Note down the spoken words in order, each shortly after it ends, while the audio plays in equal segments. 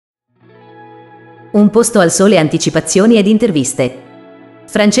Un posto al sole, anticipazioni ed interviste.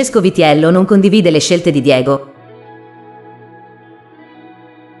 Francesco Vitiello non condivide le scelte di Diego.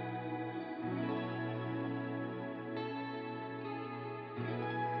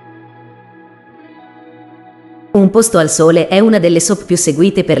 Un posto al sole è una delle soap più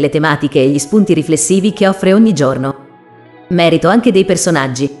seguite per le tematiche e gli spunti riflessivi che offre ogni giorno. Merito anche dei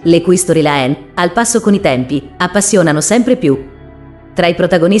personaggi, le cui storyline, al passo con i tempi, appassionano sempre più. Tra i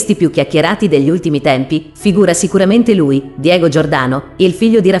protagonisti più chiacchierati degli ultimi tempi, figura sicuramente lui, Giordano, il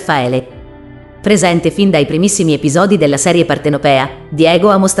figlio di Raffaele. Presente fin dai primissimi episodi della serie partenopea, Diego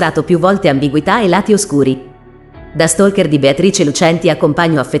ha mostrato più volte ambiguità e lati oscuri. Da stalker di Beatrice Lucenti a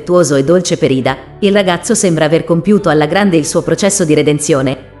compagno affettuoso e dolce per Ida, il ragazzo sembra aver compiuto alla grande il suo processo di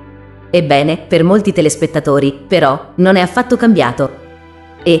redenzione. Ebbene, per molti telespettatori, però, non è affatto cambiato.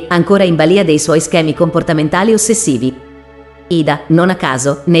 E, ancora in balia dei suoi schemi comportamentali ossessivi. Ida, non a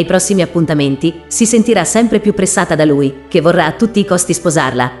caso, nei prossimi appuntamenti, si sentirà sempre più pressata da lui, che vorrà a tutti i costi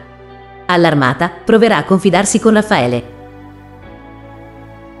sposarla. Allarmata, proverà a confidarsi con Raffaele.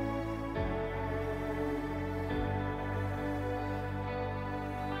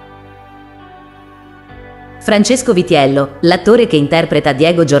 Francesco Vitiello, l'attore che interpreta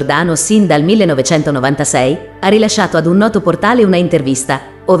Giordano sin dal 1996, ha rilasciato ad un noto portale una intervista,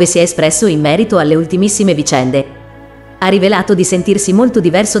 ove si è espresso in merito alle ultimissime vicende. Ha rivelato di sentirsi molto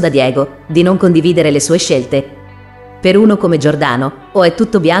diverso da Diego, di non condividere le sue scelte. Per uno come Giordano, o è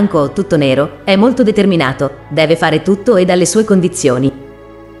tutto bianco o tutto nero, è molto determinato, deve fare tutto e dalle sue condizioni.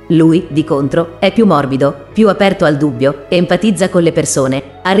 Lui, di contro, è più morbido, più aperto al dubbio, empatizza con le persone,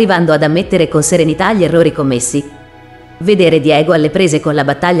 arrivando ad ammettere con serenità gli errori commessi. Vedere Diego alle prese con la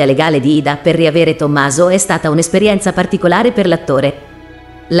battaglia legale di Ida per riavere Tommaso è stata un'esperienza particolare per l'attore.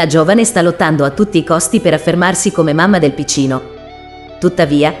 La giovane sta lottando a tutti i costi per affermarsi come mamma del piccino.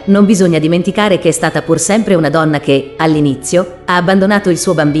 Tuttavia, non bisogna dimenticare che è stata pur sempre una donna che, all'inizio, ha abbandonato il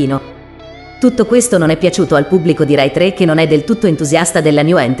suo bambino. Tutto questo non è piaciuto al pubblico di Rai 3, che non è del tutto entusiasta della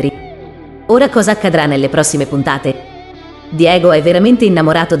new entry. Ora cosa accadrà nelle prossime puntate? Diego è veramente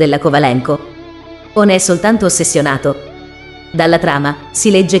innamorato della Kovalenko? O ne è soltanto ossessionato? Dalla trama, si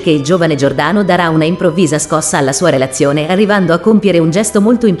legge che il giovane Giordano darà una improvvisa scossa alla sua relazione, arrivando a compiere un gesto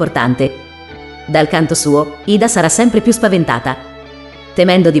molto importante. Dal canto suo, Ida sarà sempre più spaventata.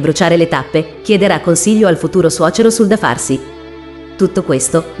 Temendo di bruciare le tappe, chiederà consiglio al futuro suocero sul da farsi. Tutto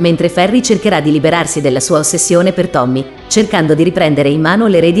questo, mentre Ferry cercherà di liberarsi della sua ossessione per Tommy, cercando di riprendere in mano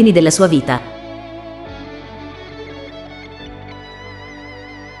le redini della sua vita.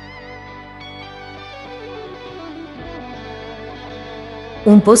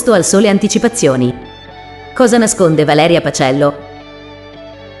 Un posto al sole, anticipazioni. Cosa nasconde Valeria Pacello?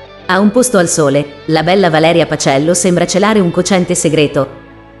 A Un posto al sole, la bella Valeria Pacello sembra celare un cocente segreto.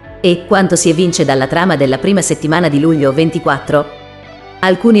 E quanto si evince dalla trama della prima settimana di luglio 24?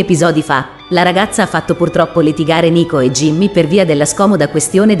 Alcuni episodi fa, la ragazza ha fatto purtroppo litigare Nico e Jimmy per via della scomoda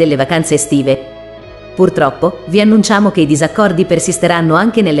questione delle vacanze estive. Purtroppo, vi annunciamo che i disaccordi persisteranno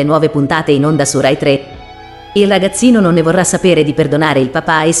anche nelle nuove puntate in onda su Rai 3. Il ragazzino non ne vorrà sapere di perdonare il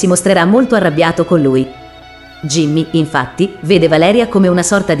papà e si mostrerà molto arrabbiato con lui. Jimmy, infatti, vede Valeria come una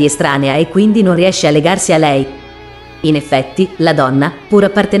sorta di estranea e quindi non riesce a legarsi a lei. In effetti, la donna, pur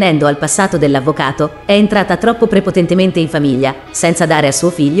appartenendo al passato dell'avvocato, è entrata troppo prepotentemente in famiglia, senza dare a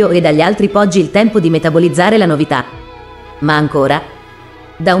suo figlio e agli altri poggi il tempo di metabolizzare la novità. Ma ancora,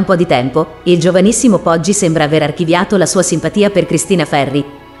 da un po' di tempo, il giovanissimo Poggi sembra aver archiviato la sua simpatia per Cristina Ferri.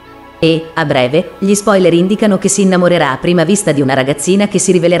 E, a breve, gli spoiler indicano che si innamorerà a prima vista di una ragazzina che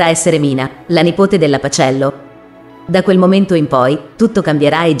si rivelerà essere Mina, la nipote della Pacello. Da quel momento in poi, tutto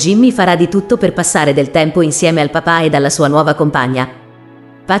cambierà e Jimmy farà di tutto per passare del tempo insieme al papà e alla sua nuova compagna.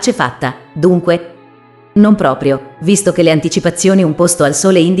 Pace fatta, dunque? Non proprio, visto che le anticipazioni Un posto al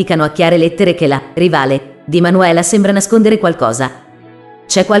sole indicano a chiare lettere che la rivale di Manuela sembra nascondere qualcosa.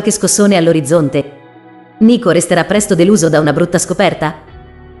 C'è qualche scossone all'orizzonte? Nico resterà presto deluso da una brutta scoperta?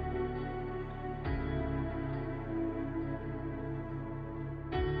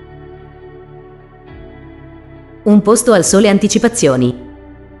 Un posto al sole, anticipazioni.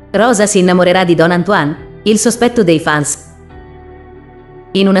 Rosa si innamorerà di Don Antoine? Il sospetto dei fans.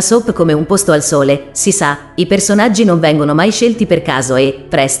 In una soap come Un posto al sole, si sa, i personaggi non vengono mai scelti per caso e,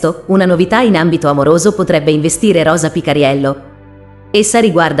 presto, una novità in ambito amoroso potrebbe investire Rosa Picariello. Essa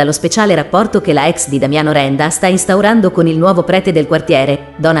riguarda lo speciale rapporto che la ex di Damiano Renda sta instaurando con il nuovo prete del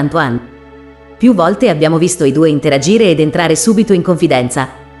quartiere, Don Antoine. Più volte abbiamo visto i due interagire ed entrare subito in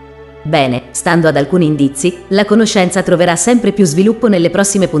confidenza. Bene, stando ad alcuni indizi, la conoscenza troverà sempre più sviluppo nelle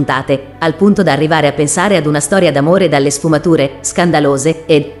prossime puntate, al punto da arrivare a pensare ad una storia d'amore dalle sfumature scandalose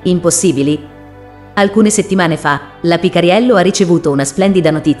ed impossibili. Alcune settimane fa, la Picariello ha ricevuto una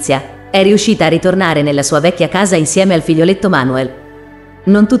splendida notizia. È riuscita a ritornare nella sua vecchia casa insieme al figlioletto Manuel.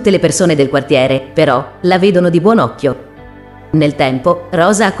 Non tutte le persone del quartiere, però, la vedono di buon occhio. Nel tempo,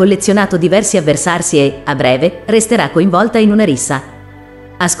 Rosa ha collezionato diversi avversarsi e, a breve, resterà coinvolta in una rissa.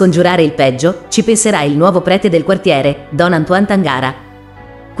 A scongiurare il peggio, ci penserà il nuovo prete del quartiere, Don Antoine Tangara.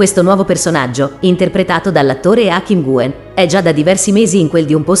 Questo nuovo personaggio, interpretato dall'attore Hakim Guen, è già da diversi mesi in quel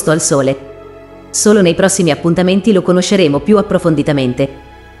di Un Posto al Sole. Solo nei prossimi appuntamenti lo conosceremo più approfonditamente.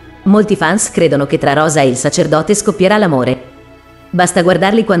 Molti fans credono che tra Rosa e il sacerdote scoppierà l'amore. Basta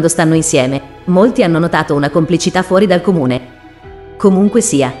guardarli quando stanno insieme, molti hanno notato una complicità fuori dal comune. Comunque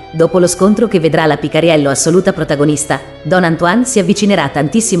sia, dopo lo scontro che vedrà la Picariello assoluta protagonista, Don Antoine si avvicinerà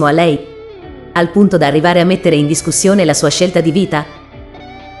tantissimo a lei, al punto da arrivare a mettere in discussione la sua scelta di vita.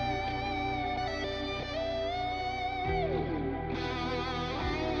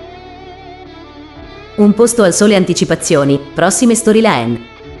 Un Posto al Sole anticipazioni, prossime storyline.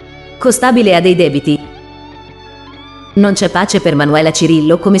 Costabile ha dei debiti. Non c'è pace per Manuela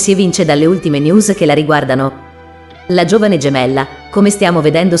Cirillo, come si evince dalle ultime news che la riguardano. La giovane gemella, come stiamo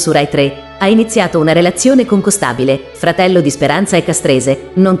vedendo su Rai 3, ha iniziato una relazione con Costabile, fratello di Speranza e Castrese,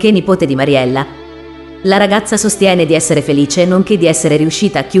 nonché nipote di Mariella. La ragazza sostiene di essere felice nonché di essere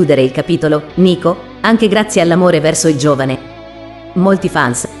riuscita a chiudere il capitolo Nico, anche grazie all'amore verso il giovane. Molti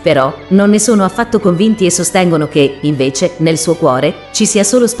fans, però, non ne sono affatto convinti e sostengono che, invece, nel suo cuore, ci sia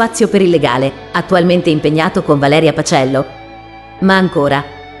solo spazio per il legale, attualmente impegnato con Valeria Pacello. Ma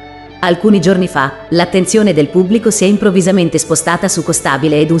ancora. Alcuni giorni fa, l'attenzione del pubblico si è improvvisamente spostata su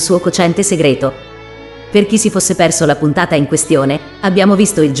Costabile ed un suo cocente segreto. Per chi si fosse perso la puntata in questione, abbiamo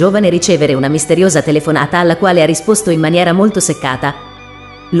visto il giovane ricevere una misteriosa telefonata alla quale ha risposto in maniera molto seccata.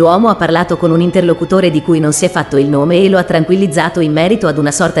 L'uomo ha parlato con un interlocutore di cui non si è fatto il nome e lo ha tranquillizzato in merito ad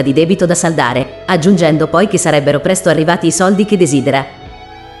una sorta di debito da saldare, aggiungendo poi che sarebbero presto arrivati i soldi che desidera.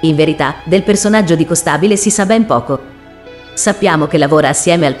 In verità, del personaggio di Costabile si sa ben poco. Sappiamo che lavora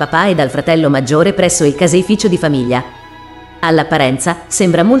assieme al papà ed al fratello maggiore presso il caseificio di famiglia. All'apparenza,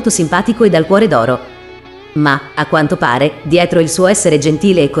 sembra molto simpatico e dal cuore d'oro. Ma, a quanto pare, dietro il suo essere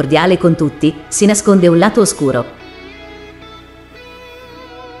gentile e cordiale con tutti, si nasconde un lato oscuro.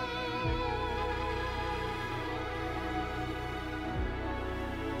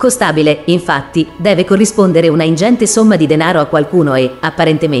 Costabile, infatti, deve corrispondere una ingente somma di denaro a qualcuno e,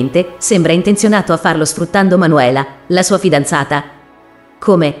 apparentemente, sembra intenzionato a farlo sfruttando Manuela, la sua fidanzata.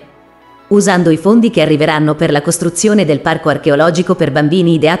 Come? Usando i fondi che arriveranno per la costruzione del parco archeologico per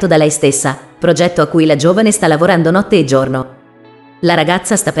bambini ideato da lei stessa, progetto a cui la giovane sta lavorando notte e giorno. La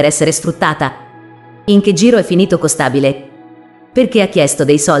ragazza sta per essere sfruttata. In che giro è finito Costabile? Perché ha chiesto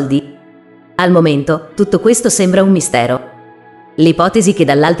dei soldi? Al momento, tutto questo sembra un mistero. L'ipotesi che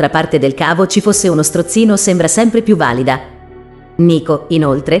dall'altra parte del cavo ci fosse uno strozzino sembra sempre più valida. Nico,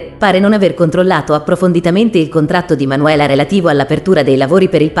 inoltre, pare non aver controllato approfonditamente il contratto di Manuela relativo all'apertura dei lavori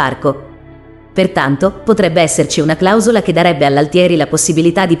per il parco. Pertanto, potrebbe esserci una clausola che darebbe all'Altieri la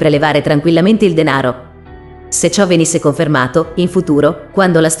possibilità di prelevare tranquillamente il denaro. Se ciò venisse confermato, in futuro,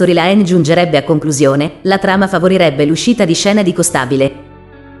 quando la storyline giungerebbe a conclusione, la trama favorirebbe l'uscita di scena di Costabile.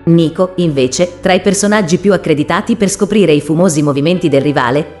 Nico, invece, tra i personaggi più accreditati per scoprire i fumosi movimenti del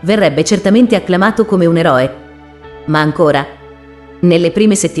rivale, verrebbe certamente acclamato come un eroe. Ma ancora, nelle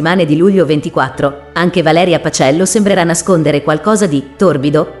prime settimane di luglio 24, anche Valeria Pacello sembrerà nascondere qualcosa di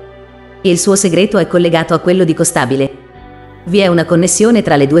torbido. Il suo segreto è collegato a quello di Costabile. Vi è una connessione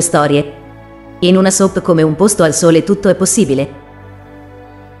tra le due storie. In una soap come Un Posto al Sole tutto è possibile.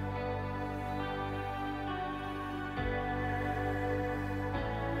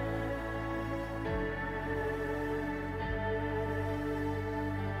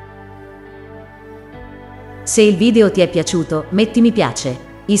 Se il video ti è piaciuto, metti mi piace,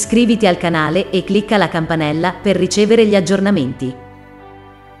 iscriviti al canale e clicca la campanella per ricevere gli aggiornamenti.